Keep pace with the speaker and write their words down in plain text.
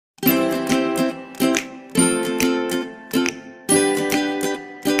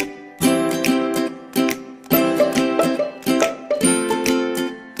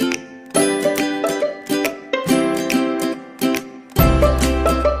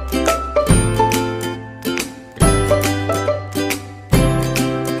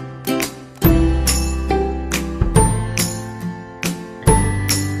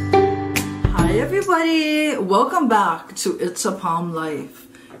back to It's a Pom Life.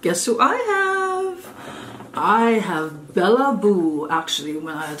 Guess who I have? I have Bella Boo. Actually,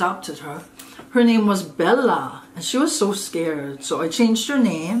 when I adopted her, her name was Bella, and she was so scared, so I changed her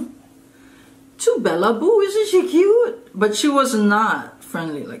name to Bella Boo. Isn't she cute? But she was not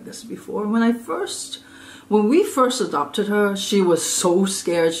friendly like this before. When we first adopted her, she was so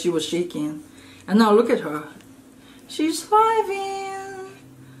scared, she was shaking. And now look at her. She's thriving.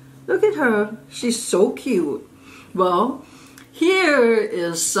 Look at her. She's so cute. Well, here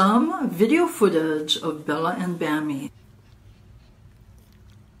is some video footage of Bella and Bammy.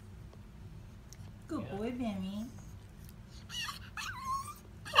 Good boy, Bammy.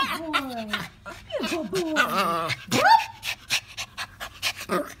 Good boy. Good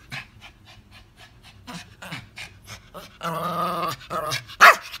boy.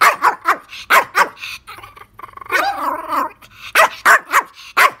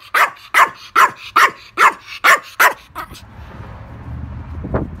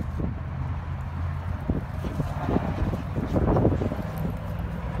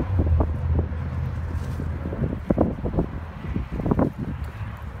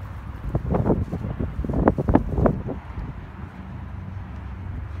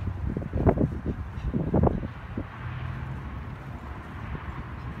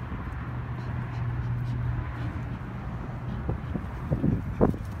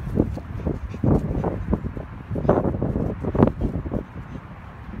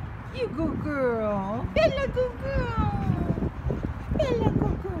 You good girl. Bella good girl. Bella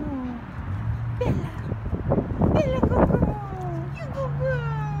good girl. Bella. Bella good girl. You good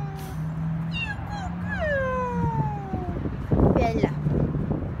girl. You good girl. Bella.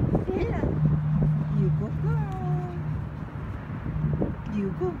 Bella. You good girl. You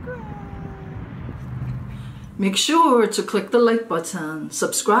good girl. Make sure to click the like button.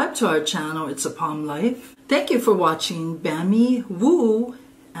 Subscribe to our channel, It's a Pom Life. Thank you for watching Bammy Woo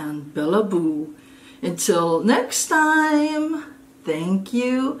and Bella Boo. Until next time, thank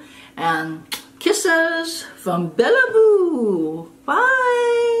you and kisses from Bella Boo.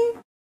 Bye.